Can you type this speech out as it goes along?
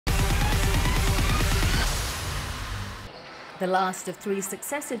The last of 3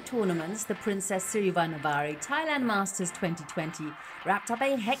 successive tournaments, the Princess Sirivannavari Thailand Masters 2020 wrapped up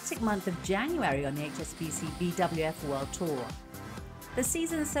a hectic month of January on the HSBC BWF World Tour. The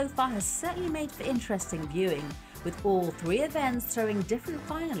season so far has certainly made for interesting viewing, with all 3 events throwing different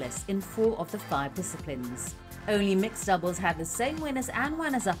finalists in 4 of the 5 disciplines. Only mixed doubles had the same winners and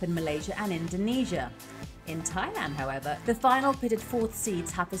runners-up in Malaysia and Indonesia. In Thailand, however, the final pitted 4th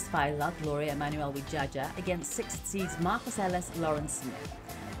seeds Hafiz Faizal, Gloria Emmanuel Wijaja against 6th seeds Marcus Ellis, Lawrence Smith.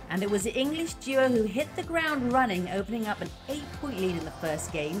 And it was the English duo who hit the ground running, opening up an 8-point lead in the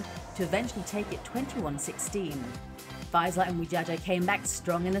first game to eventually take it 21-16. Faizal and Wijaja came back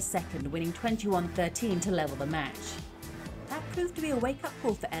strong in the second, winning 21-13 to level the match. That proved to be a wake-up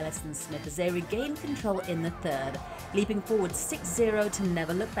call for Ellis and Smith as they regained control in the third, leaping forward 6-0 to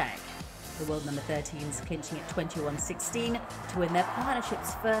never look back. The world number 13s clinching at 21-16 to win their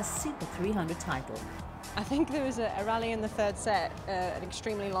partnership's first Super 300 title. I think there was a rally in the third set, an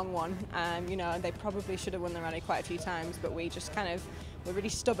extremely long one. You know, they probably should have won the rally quite a few times, but we just were really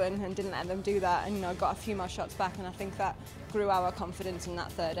stubborn and didn't let them do that, and got a few more shots back, and I think that grew our confidence in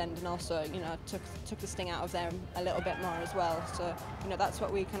that third end, and also took the sting out of them a little bit more as well. So that's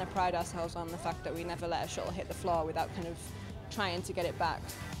what we kind of pride ourselves on, the fact that we never let a shuttle hit the floor without kind of trying to get it back.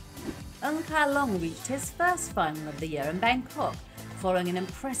 Ng Ka Long reached his first final of the year in Bangkok, following an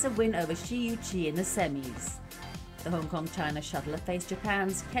impressive win over Shi Yuqi in the semis. The Hong Kong-China shuttler faced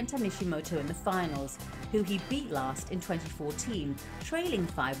Japan's Kenta Nishimoto in the finals, who he beat last in 2014, trailing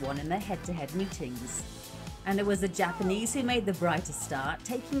 5-1 in their head-to-head meetings. And it was the Japanese who made the brighter start,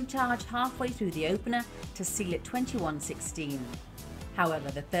 taking charge halfway through the opener to seal it 21-16. However,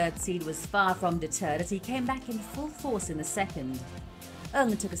 the third seed was far from deterred as he came back in full force in the second.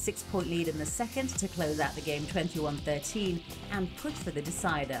 Ng took a 6-point lead in the second to close out the game 21-13 and push for the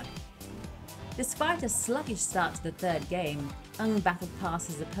decider. Despite a sluggish start to the third game, Ng battled past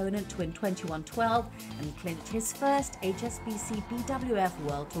his opponent to win 21-12 and clinched his first HSBC BWF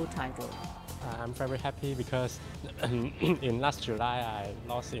World Tour title. I'm very happy because in last July I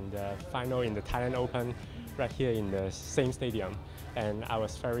lost in the final in the Thailand Open right here in the same stadium, and I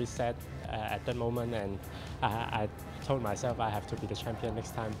was very sad at that moment, and I told myself I have to be the champion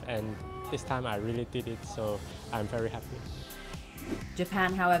next time, and this time I really did it, so I'm very happy.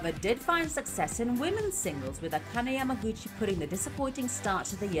 Japan, however, did find success in women's singles, with Akane Yamaguchi putting the disappointing start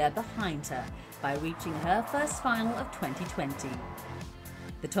to the year behind her by reaching her first final of 2020.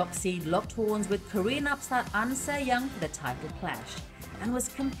 The top seed locked horns with Korean upstart An Se-young for the title clash and was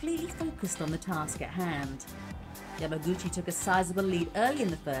completely focused on the task at hand. Yamaguchi took a sizable lead early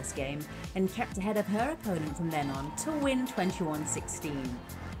in the first game and kept ahead of her opponent from then on to win 21-16.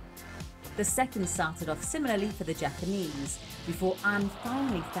 The second started off similarly for the Japanese, before An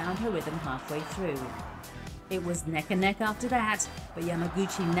finally found her rhythm halfway through. It was neck and neck after that, but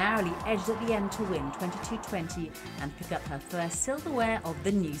Yamaguchi narrowly edged at the end to win 22-20 and pick up her first silverware of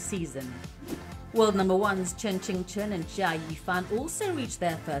the new season. World number 1s Chen Qingchen and Jia Yifan also reached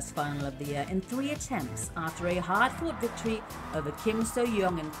their first final of the year in 3 attempts after a hard-fought victory over Kim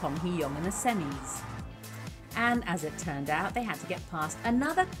So-young and Kong Hee-young in the semis. And as it turned out, they had to get past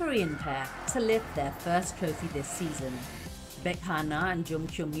another Korean pair to lift their first trophy this season. Baek Ha-na and Jung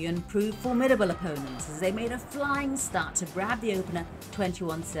Kyung-yeon proved formidable opponents as they made a flying start to grab the opener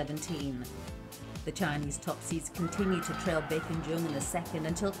 21-17. The Chinese top seeds continued to trail Baek and Jung in the second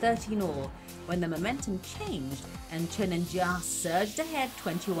until 13-all, when the momentum changed and Chen and Jia surged ahead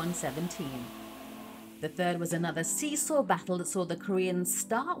 21-17. The third was another seesaw battle that saw the Koreans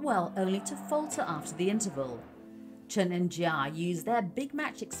start well only to falter after the interval. Chen and Jia used their big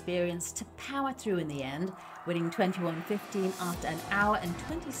match experience to power through in the end, winning 21-15 after an hour and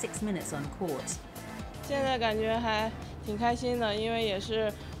 26 minutes on court. 现在感觉还挺开心的，因为也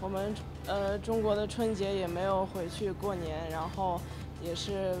是我们中国的春节也没有回去过年，然后也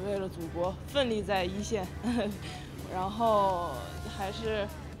是为了祖国奋力在一线，然后还是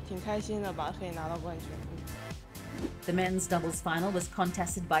挺开心的吧，可以拿到冠军。The men's doubles final was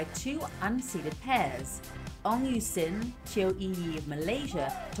contested by 2 unseeded pairs. Ong Yu-sin, Chiu Yi of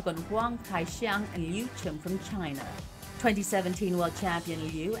Malaysia took on Huang Kai-xiang and Liu Chun from China. 2017 world champion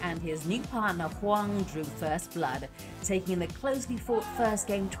Liu and his new partner Huang drew first blood, taking the closely fought first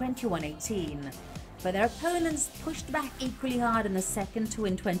game 21-18. But their opponents pushed back equally hard in the second to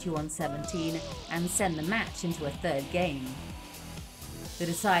win 21-17 and send the match into a third game. The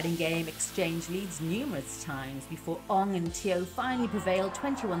deciding game exchanged leads numerous times before Ong and Teo finally prevailed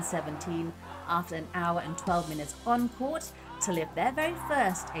 21-17 after an hour and 12 minutes on court to lift their very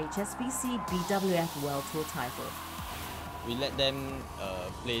first HSBC BWF World Tour title. We let them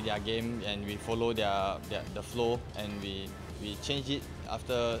play their game and we follow the flow, and we we changed it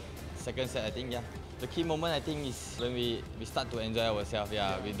after second set. I think the key moment I think is when we start to enjoy ourselves.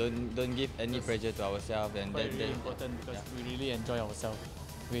 We don't give any pressure to ourselves, and that's really important because we really enjoy ourselves.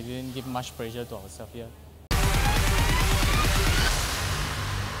 We didn't give much pressure to ourselves here.